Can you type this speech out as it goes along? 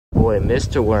boy,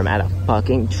 Mr. Worm at a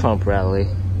fucking Trump rally.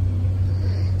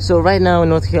 So right now in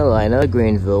North Carolina,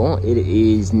 Greenville, it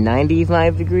is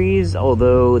 95 degrees,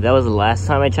 although that was the last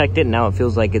time I checked it. Now it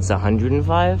feels like it's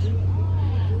 105.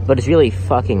 But it's really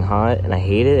fucking hot, and I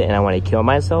hate it, and I want to kill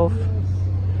myself.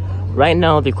 Right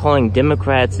now, they're calling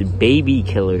Democrats baby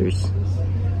killers.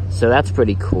 So that's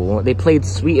pretty cool. They played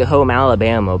Sweet Home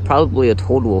Alabama probably a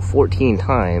total of 14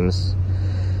 times.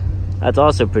 That's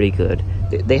also pretty good.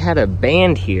 They had a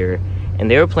band here,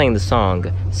 and they were playing the song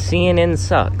CNN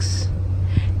Sucks.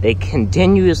 They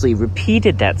continuously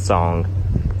repeated that song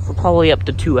for probably up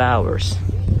to 2 hours.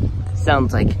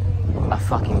 Sounds like a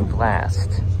fucking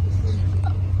blast.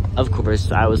 Of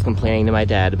course, I was complaining to my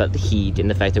dad about the heat and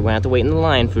the fact that we're going to have to wait in the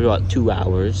line for about 2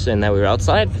 hours, and that we were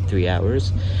outside for 3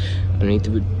 hours underneath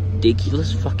the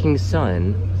ridiculous fucking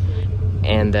sun,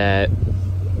 and that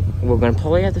we're going to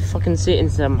probably have to fucking sit in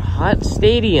some hot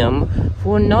stadium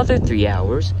for another 3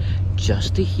 hours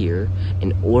just to hear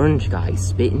an orange guy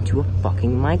spit into a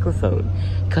fucking microphone.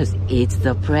 Cause it's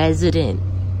the president.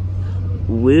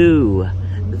 Woo,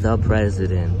 the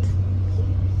president.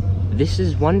 This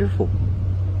is wonderful.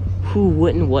 Who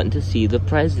wouldn't want to see the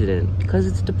president? Because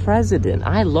it's the president.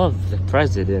 I love the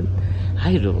president.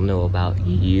 I don't know about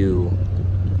you.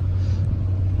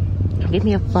 Give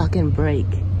me a fucking break.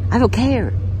 I don't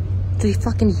care. It's a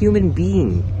fucking human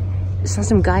being. It's not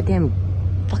some goddamn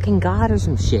fucking god or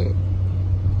some shit.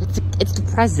 It's the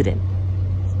president.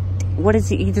 What is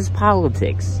he? He does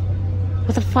politics.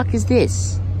 What the fuck is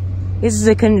this? This is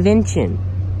a convention.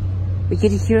 We get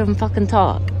to hear him fucking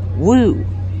talk. Woo.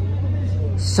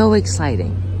 So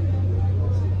exciting.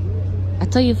 I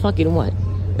tell you fucking what.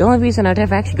 The only reason I'd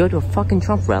ever actually go to a fucking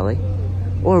Trump rally,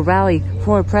 or a rally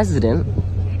for a president,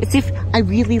 is if I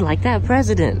really like that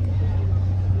president.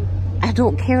 I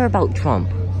don't care about Trump.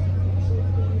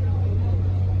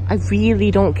 I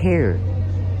really don't care.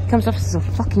 He comes off as a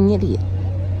fucking idiot.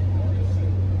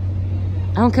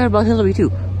 I don't care about Hillary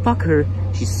too. Fuck her.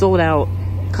 She's sold out.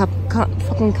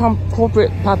 Fucking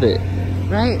corporate puppet.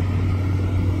 Right?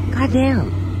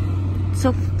 Goddamn. It's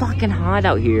so fucking hot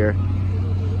out here.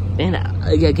 And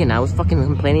again, I was fucking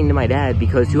complaining to my dad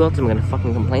because who else am I gonna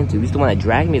fucking complain to? He's the one that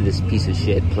dragged me to this piece of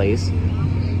shit place.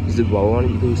 He's like, well, why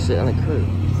don't you go sit on the curb?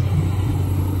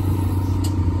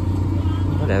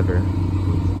 Whatever.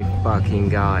 Fucking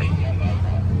God.